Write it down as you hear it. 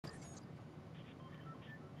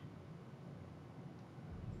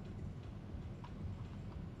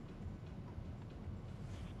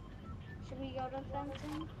we go to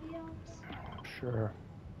fencing fields? Sure.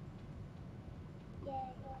 Yay.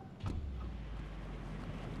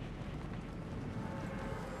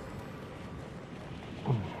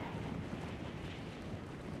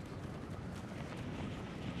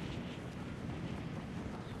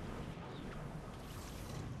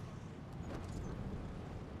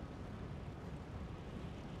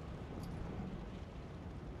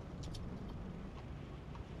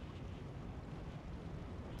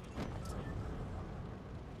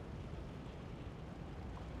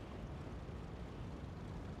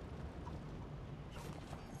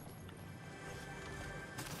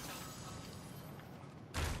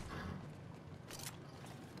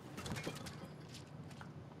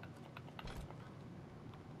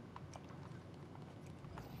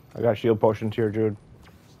 I got shield potions here, Jude.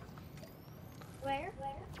 Where?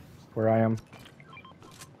 Where I am.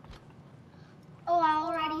 Oh, I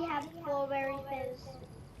already have blueberry fizz.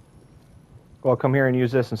 Well, come here and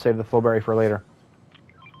use this and save the flowberry for later.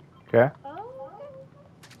 Okay? Oh, okay.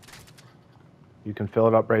 You can fill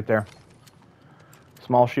it up right there.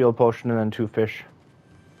 Small shield potion and then 2 fish.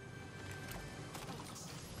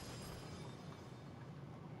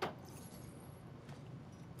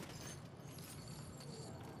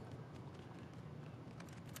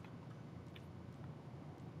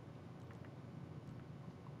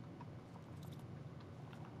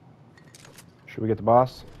 Should we get the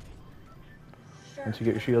boss? Sure. Once you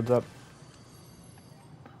get your shields up.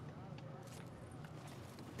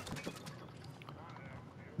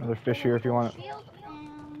 Another fish here if you want it. Shield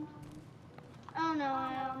and... Oh no,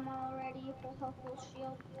 I'm already full health, full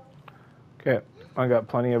shield. Okay, I got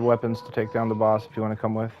plenty of weapons to take down the boss if you want to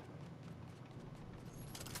come with.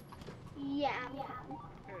 Yeah, I'm coming.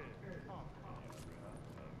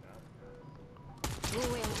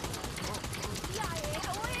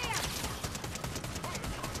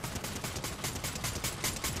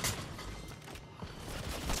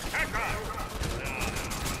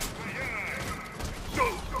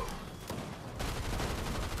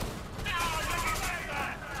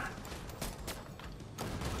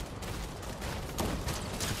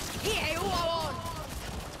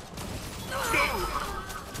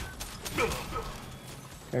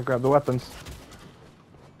 Okay, grab the weapons.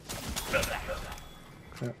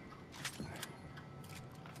 Okay.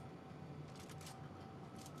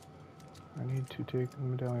 I need to take the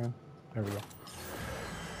medallion. There we go.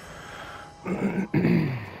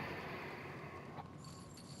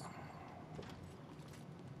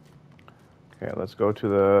 Okay, let's go to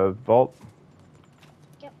the vault.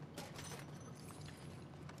 Yep.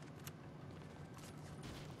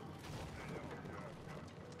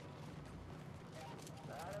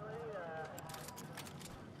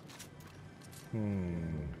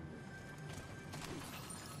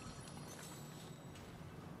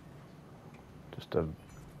 Just a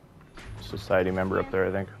society member up there,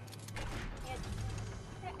 I think. Yep.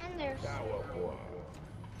 And there's... No.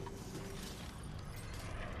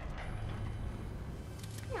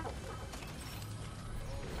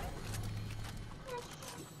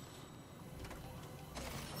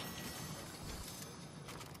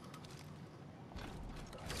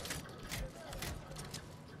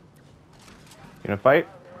 You gonna fight?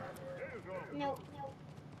 Nope.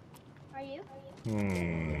 Are you?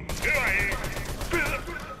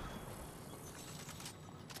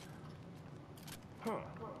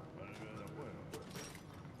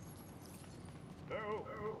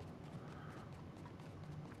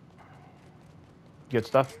 Get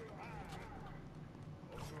stuff?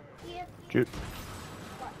 Yep. Jude.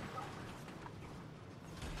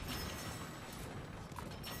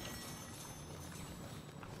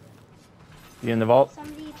 You in the vault?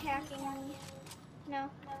 Somebody attacking me. No.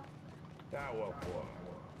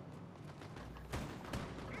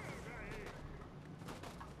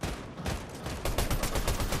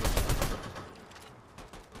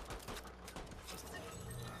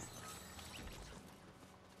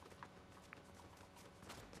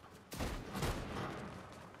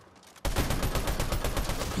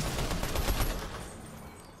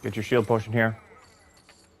 Get your shield potion here.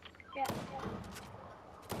 Yeah.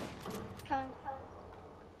 Coming.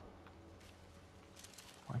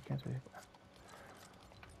 Why can't I?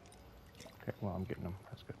 Okay, well, I'm getting them.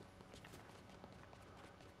 That's good.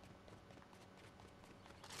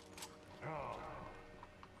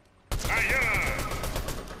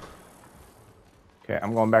 Okay,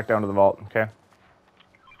 I'm going back down to the vault, okay?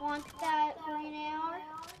 Want that green AR?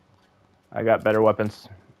 I got better weapons.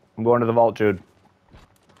 I'm going to the vault, Jude.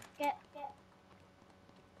 Get.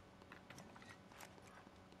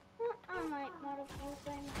 I might not have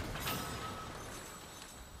opened.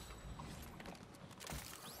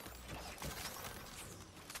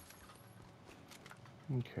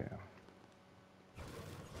 Okay.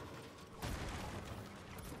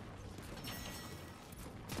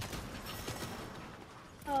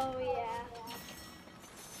 Oh yeah.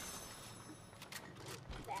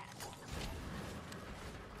 That.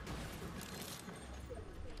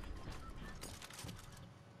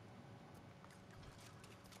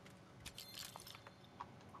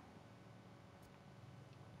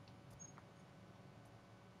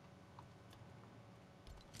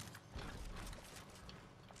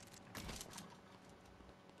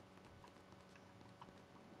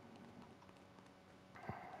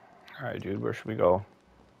 All right, Jude, where should we go?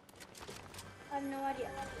 I have no idea.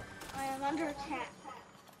 I am under attack.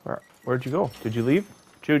 Where'd you go? Did you leave?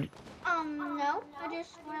 Jude, No. I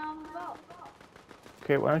just went on the boat.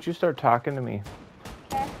 okay, why don't you start talking to me?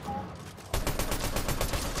 Okay.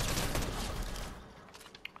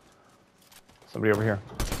 Somebody over here.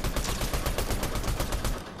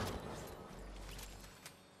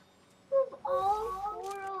 Move all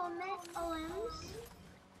 4 limbs.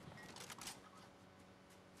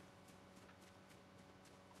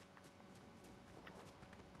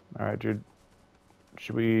 All right, Jude.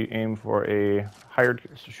 Should we aim for a hired...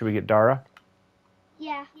 Should we get Dara?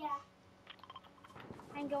 Yeah.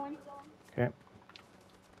 I'm going. Okay.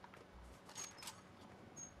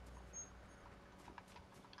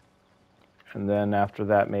 And then after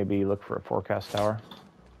that, maybe look for a forecast tower.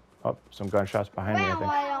 Oh, some gunshots behind me, I Wow,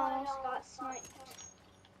 think. I almost got sniped.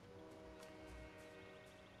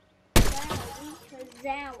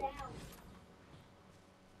 Zowie.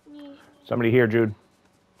 Somebody here, Jude.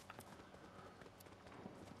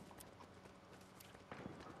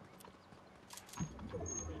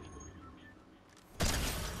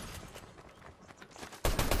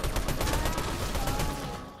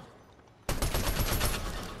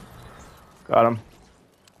 Got him.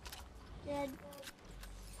 Dead.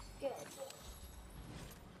 Good.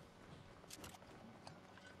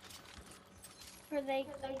 Were they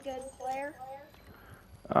a good player?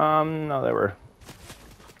 No, they were...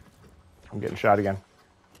 I'm getting shot again.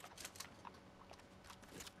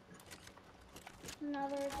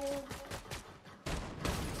 Another dude.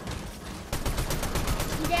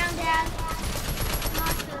 I'm down, Dad.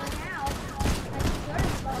 Not sure how. I swear to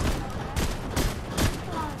God.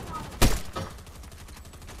 Come on.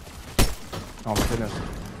 Oh my goodness.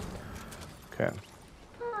 Okay.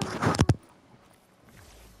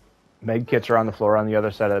 Med kits are on the floor on the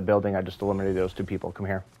other side of the building. I just eliminated those 2 people. Come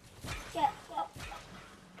here. Yeah.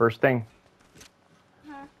 First thing.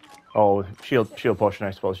 Huh? Oh, shield potion,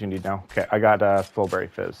 I suppose you need now. Okay, I got Fullberry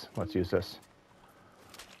Fizz. Let's use this.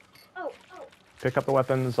 Oh. Pick up the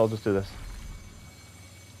weapons. I'll just do this.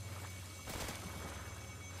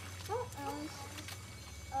 Oh,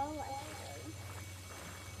 I see.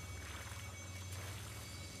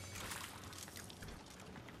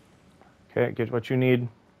 Okay, get what you need.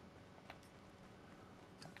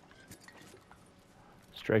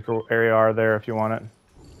 Striker area are there if you want it.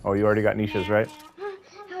 Oh, you already got niches, right? I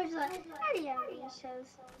was like, how do you have niches?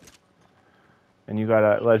 And you got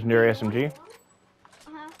a legendary SMG?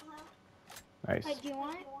 Uh-huh. Nice. Wait, do you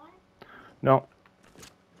want it? No.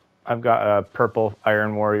 I've got a purple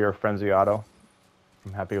Iron Warrior Frenzy Auto.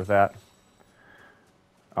 I'm happy with that.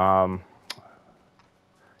 Do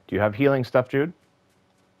you have healing stuff, Jude?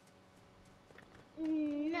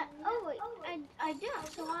 No. Oh, wait. I don't.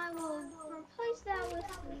 So I will replace that with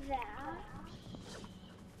that.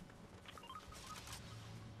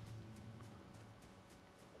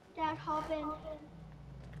 Dad, hop in.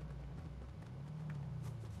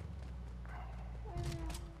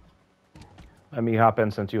 Let me hop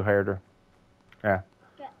in since you hired her. Yeah.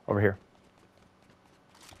 Yeah. Over here.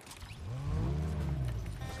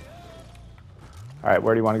 All right,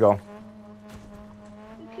 where do you want to go?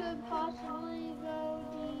 We could possibly go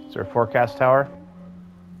deeper. Is there a forecast tower?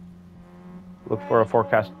 Look for a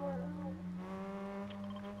forecast.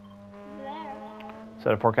 There. Is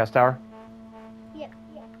that a forecast tower? Yep.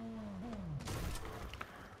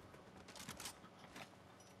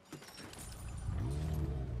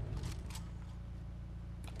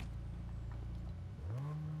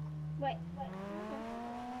 Wait.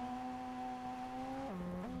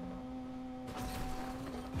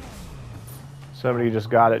 Somebody just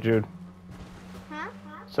got it, Jude. Huh?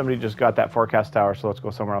 Somebody just got that forecast tower, so let's go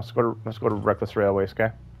somewhere else. Let's go to Reckless Railways,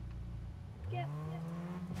 okay? Yep.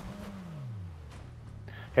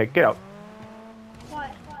 Hey, get out. What?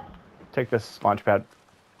 Take this launch pad.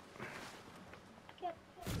 Yep.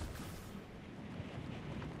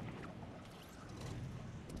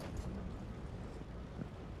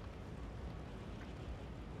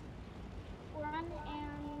 Run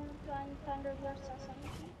and gun thunder versus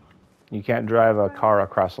SMG. You can't drive a car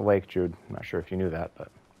across the lake, Jude. I'm not sure if you knew that,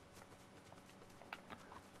 but...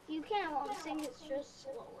 You can, I think it's just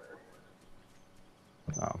slower.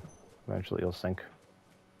 Oh, eventually you'll sink.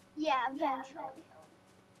 Yeah, eventually.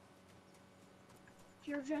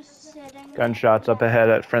 You're just sitting. Gunshots up ahead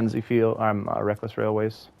at Frenzy Field. Reckless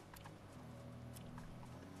Railways.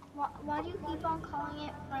 Why do you keep on calling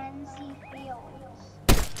it Frenzy Fields?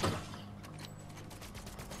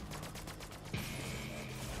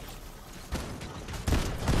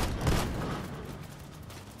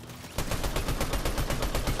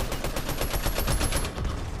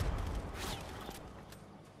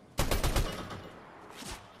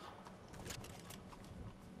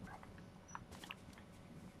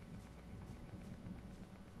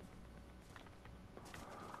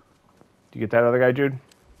 Do you get that other guy, Jude?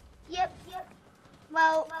 Yep.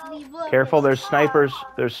 Well, we blew up Careful, his there's car. snipers.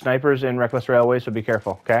 There's snipers in Reckless Railway, so be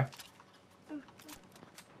careful, okay?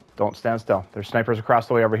 Don't stand still. There's snipers across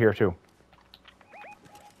the way over here, too.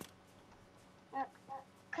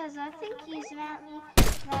 Because I think he's mad at me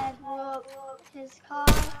that I blew up his car.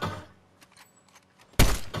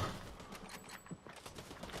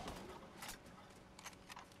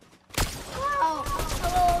 Wow!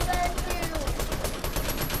 Hello there, too!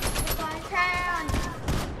 If I can!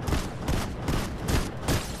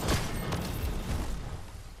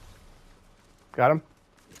 Got him?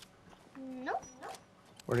 Nope.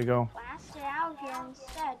 Where'd he go? Blasted out here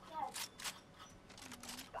instead.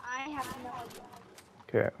 I have no idea.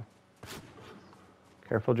 Okay.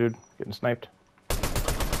 Careful, Jude. Getting sniped.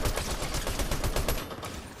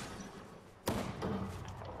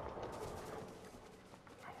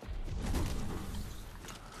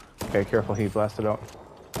 Okay, careful. He blasted out.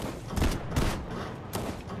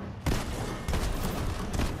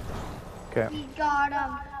 Okay. We got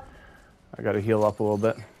him. I gotta heal up a little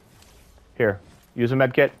bit. Here. Use a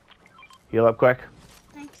med kit. Heal up quick.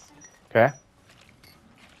 Thanks. Okay.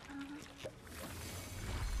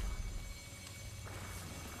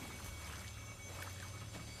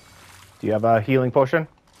 Do you have a healing potion?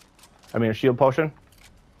 I mean a shield potion?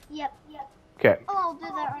 Yep. Okay. Oh, I'll do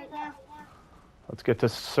that right now. Let's get to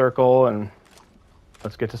circle and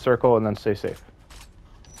then stay safe.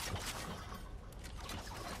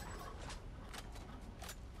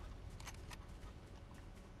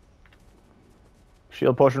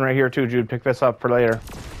 Shield potion right here too, Jude. Pick this up for later.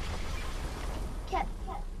 Okay. I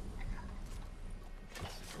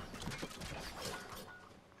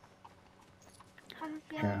have a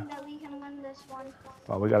feeling that we can win this one.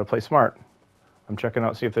 Well, we gotta play smart. I'm checking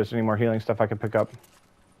out, see if there's any more healing stuff I can pick up.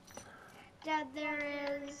 Dad, there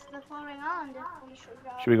is the floating island if we should go.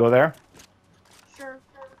 Should we go there? Sure.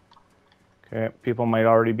 Okay, people might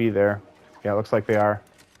already be there. Yeah, it looks like they are.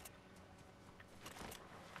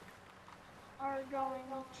 Are going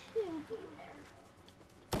to be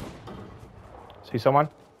there. See someone?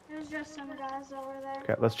 There's just some guys over there.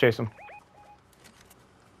 Okay, let's chase them.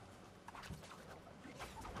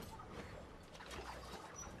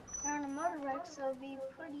 They're on a motorbike, so it'll be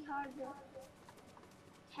pretty hard to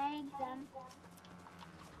tag them.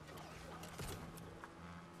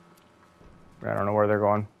 I don't know where they're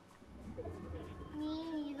going. Me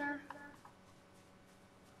neither.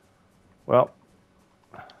 Well,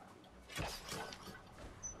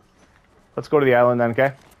 let's go to the island then,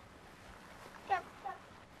 okay? Yep.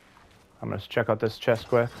 I'm gonna check out this chest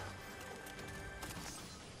quick.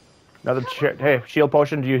 Another hey, shield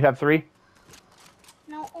potion. Do you have 3?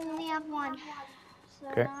 No, only have 1. So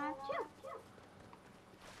Okay. now I have 2.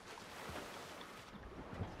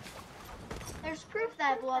 There's proof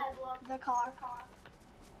that I blew up the car.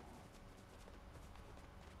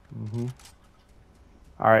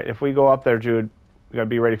 All right, if we go up there, Jude, we gotta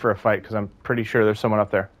be ready for a fight because I'm pretty sure there's someone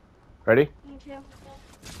up there. Ready? Me too.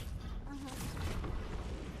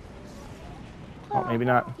 Oh, maybe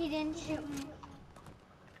not. He didn't shoot me.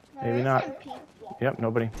 Maybe There not. is some people. Yep,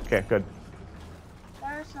 nobody. Okay, good.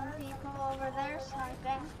 There are some people over there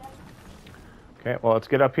sniping. Okay, well, let's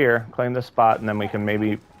get up here, claim this spot, and then we can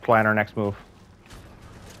maybe plan our next move.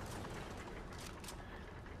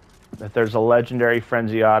 If there's a legendary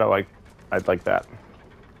frenzy auto, I'd like that.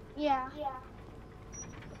 Yeah.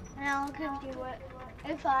 And I'll give you it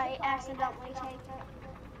if I accidentally take it.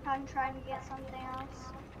 I'm trying to get something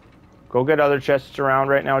else. Go get other chests around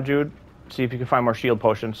right now, Jude. See if you can find more shield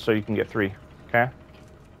potions so you can get 3, okay?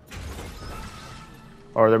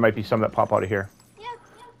 Or there might be some that pop out of here. Yep.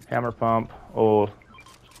 Hammer pump. Oh,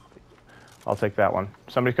 I'll take that one.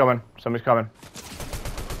 Somebody's coming. Somebody's coming.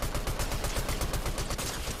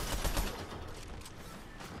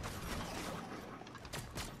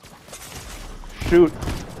 Shoot.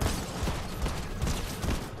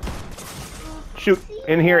 Shoot.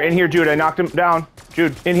 In here, Jude. I knocked him down.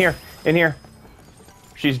 Jude, in here.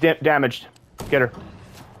 She's damaged. Get her.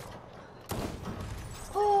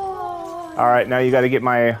 Oh. All right, now you got to get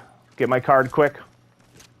my card quick.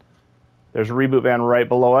 There's a reboot van right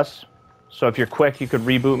below us. So if you're quick, you could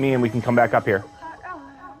reboot me and we can come back up here.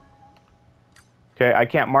 Okay, I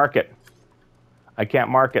can't mark it.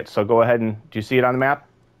 So go ahead and... Do you see it on the map?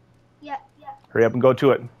 Yeah. Hurry up and go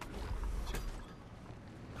to it.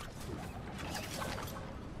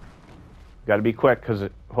 Got to be quick, because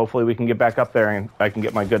hopefully we can get back up there and I can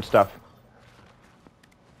get my good stuff.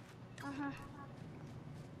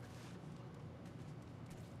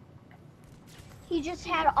 He just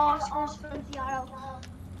had Oscars from the auto.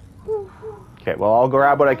 Okay, well, I'll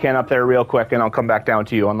grab what I can up there real quick, and I'll come back down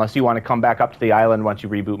to you, unless you want to come back up to the island once you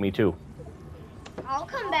reboot me, too. I'll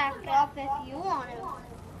come back up if you want to.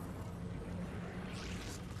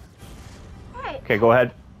 Alright. Okay, go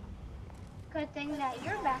ahead. Good thing that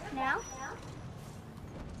you're back now.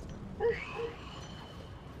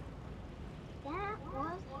 That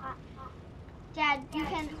was hot. Dad, you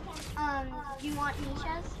can, do you want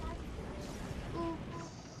Nisha's?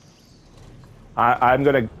 I'm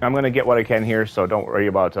gonna get what I can here, so don't worry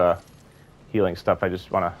about healing stuff. I just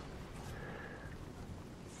wanna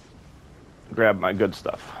grab my good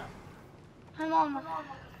stuff. I'm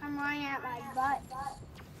right at my butt.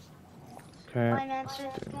 Okay. My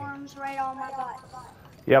mental form's right on my butt.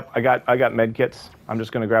 Yep, I got med kits. I'm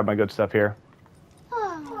just gonna grab my good stuff here.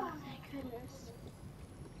 Oh, thank goodness.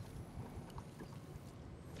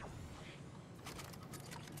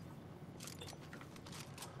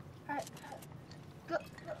 Alright.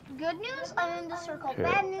 Good news, I'm in the circle. Okay.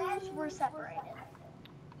 Bad news, we're separated.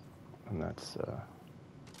 And that's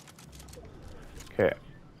okay.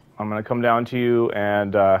 I'm gonna come down to you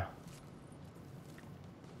and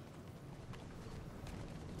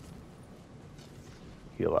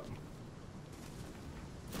heal up.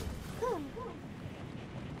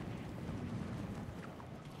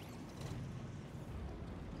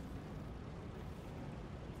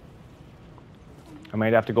 I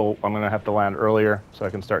might have to go. I'm gonna have to land earlier so I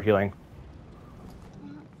can start healing.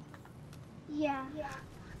 Yeah.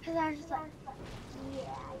 Because I was just like, yeah,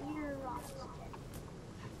 you're wrong.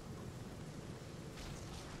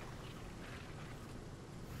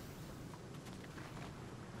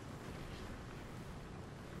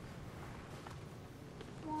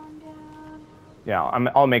 Yeah,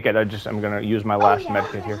 I'll make it. I'm gonna use my last med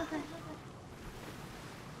kit here.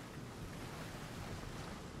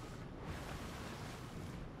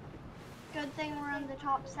 Good thing we're in the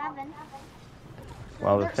top 7.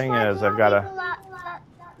 Well, the There's thing 5 is, more I've got people that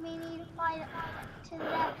we need to fight to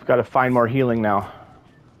that. I've got to find more healing now.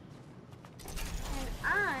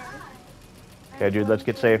 And Okay, dude, let's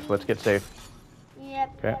get safe. Let's get safe. Yep.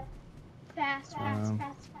 Okay. Fast.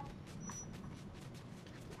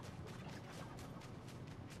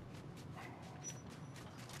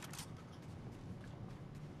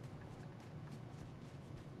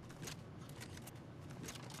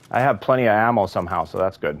 I have plenty of ammo somehow, so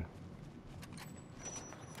that's good.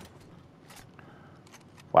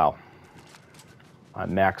 Wow.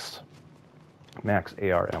 I'm max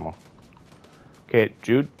AR ammo. Okay,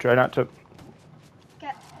 Jude, try not to...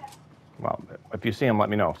 Okay. Well, if you see him, let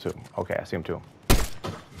me know, too. Okay, I see him, too.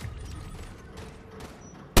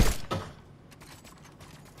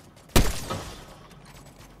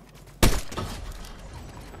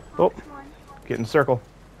 Oh, get in circle.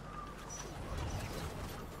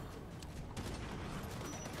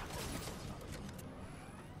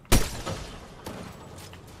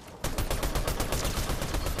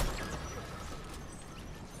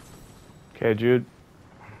 Okay, Jude.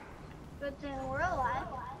 Good thing we're alive.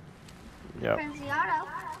 Yep. Frenzy auto.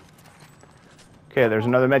 Okay, there's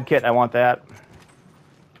another med kit. I want that.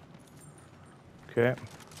 Okay.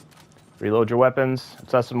 Reload your weapons.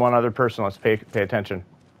 It's us and one other person. Let's pay attention.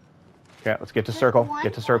 Okay, let's get to circle.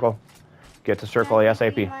 Get to circle. Get to circle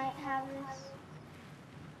ASAP.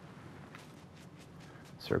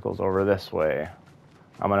 Circle's over this way.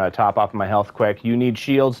 I'm gonna top off my health quick. You need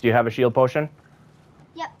shields. Do you have a shield potion?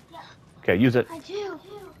 Yep. Okay, use it. I do.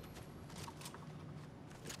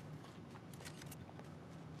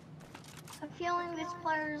 I'm feeling this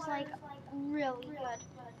player is like really good.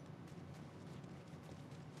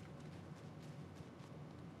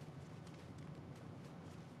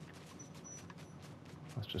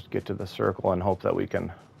 Let's just get to the circle and hope that we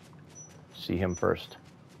can see him first.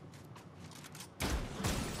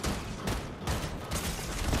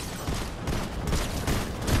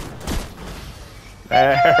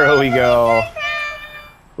 There we go.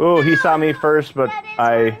 Ooh, he saw me first, but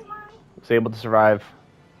I was able to survive.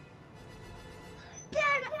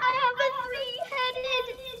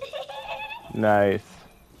 Nice.